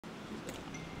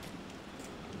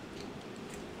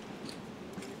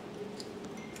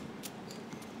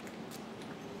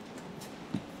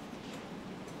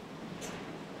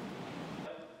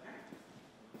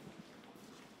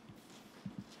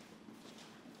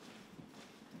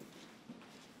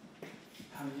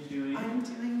How are you doing? I'm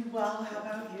doing well. How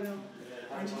about you?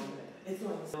 It's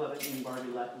going. In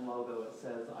Barbie Latin logo, it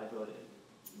says "I voted."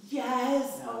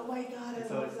 Yes. Yeah. Oh my God, I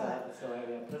love that. So I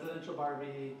have presidential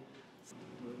Barbie.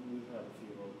 We've had a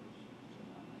few voters.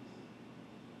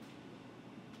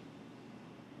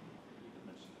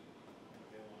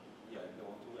 Yeah, if they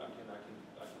want to, I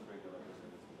can bring the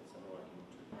representative to the center. I can.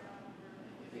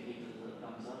 If they give us a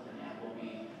thumbs up, then yeah, we'll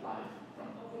be live from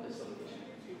this location.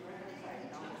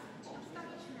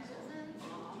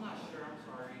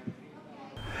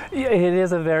 It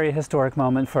is a very historic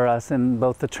moment for us in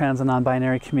both the trans and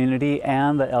non-binary community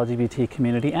and the LGBT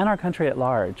community and our country at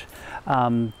large.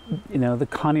 You know, the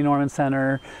Connie Norman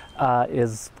Center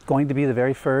is going to be the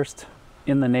very first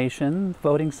in the nation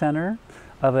voting center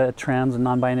of a trans and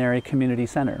non-binary community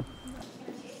center.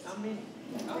 How many?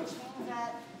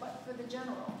 But for the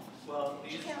general. Well,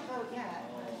 You can't vote yet.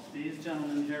 these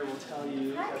gentlemen here will tell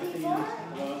you Hi, everything. people.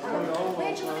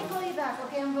 Rachel, let me call you back.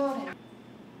 Okay, I'm voting.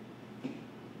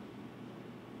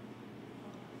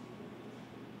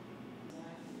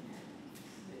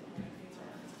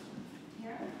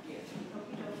 Here?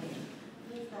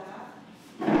 Leave that.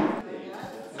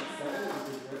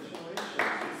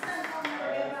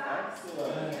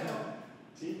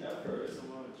 Team effort. So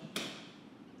much.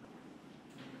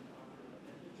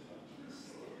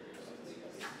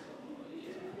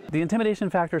 The intimidation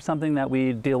factor is something that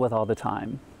we deal with all the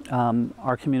time.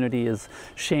 Our community is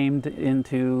shamed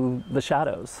into the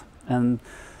shadows, and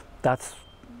that's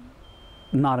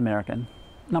not American.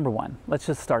 Number one, let's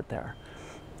just start there.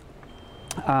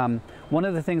 One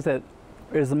of the things that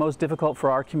is the most difficult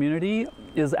for our community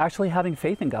is actually having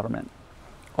faith in government.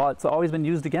 Well, it's always been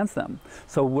used against them.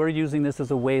 So we're using this as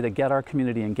a way to get our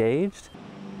community engaged.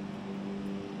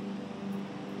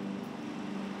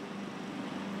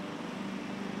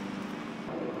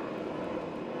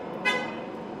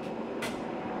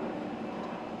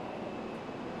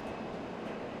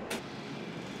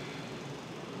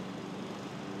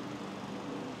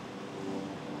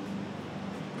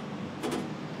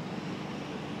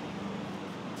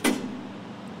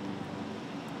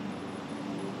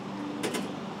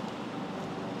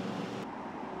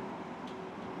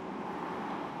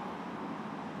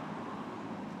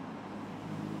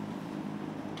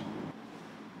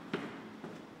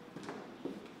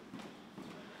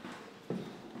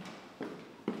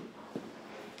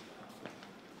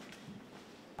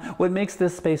 What makes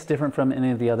this space different from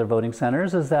any of the other voting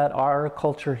centers is that our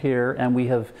culture here, and we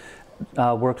have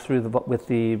worked through with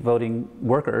the voting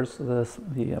workers,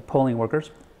 the polling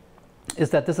workers, is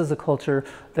that this is a culture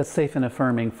that's safe and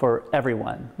affirming for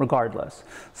everyone, regardless.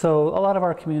 So a lot of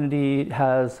our community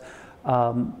has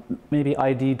maybe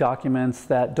ID documents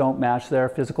that don't match their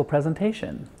physical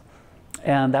presentation.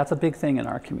 And that's a big thing in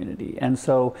our community. And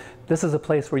so this is a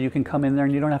place where you can come in there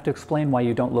and you don't have to explain why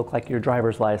you don't look like your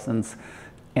driver's license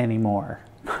anymore.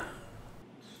 Straight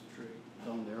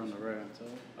down there on the right hand side.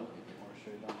 Okay. Or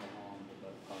straight down the hall with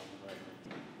that part on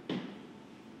the right.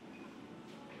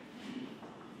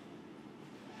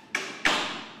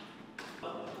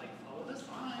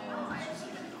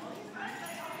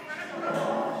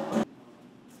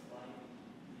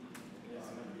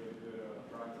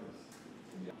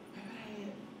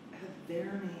 I have their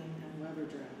name and web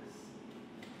address.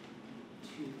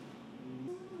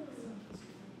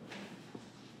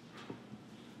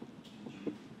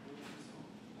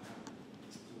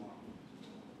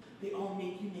 They all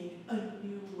make you make a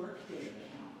new workday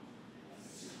account.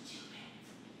 Stupid.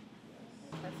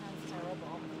 That sounds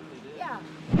terrible. Yeah.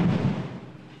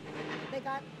 They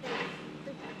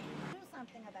do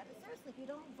something about it. Seriously, if you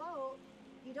don't vote,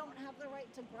 you don't have the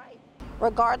right to gripe.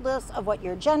 Regardless of what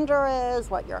your gender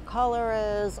is, what your color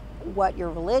is, what your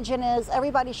religion is,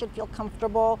 everybody should feel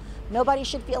comfortable. Nobody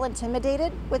should feel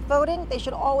intimidated with voting. They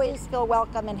should always feel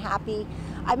welcome and happy.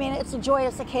 I mean, it's a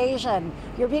joyous occasion.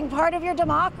 You're being part of your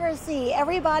democracy.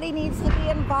 Everybody needs to be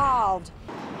involved.